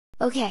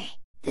Okay,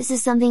 this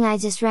is something I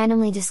just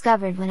randomly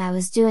discovered when I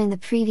was doing the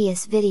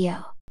previous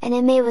video, and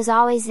it was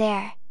always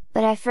there,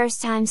 but I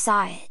first time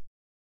saw it.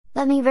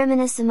 Let me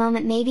reminisce a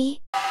moment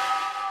maybe?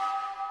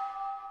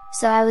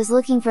 So I was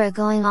looking for a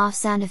going off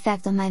sound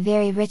effect on my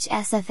very rich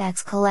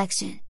SFX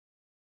collection.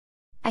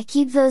 I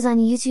keep those on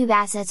YouTube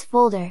Assets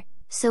folder,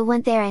 so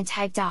went there and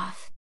typed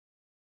off.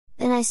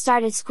 Then I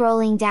started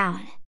scrolling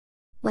down,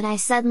 when I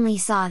suddenly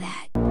saw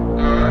that.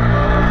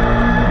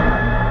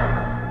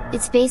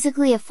 It's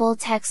basically a full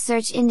text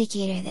search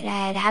indicator that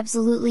I had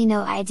absolutely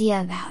no idea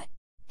about,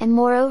 and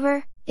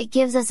moreover, it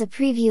gives us a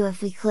preview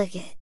if we click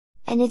it,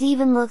 and it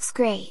even looks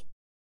great.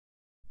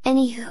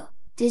 Anywho,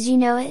 did you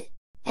know it?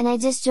 And I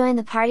just joined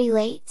the party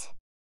late?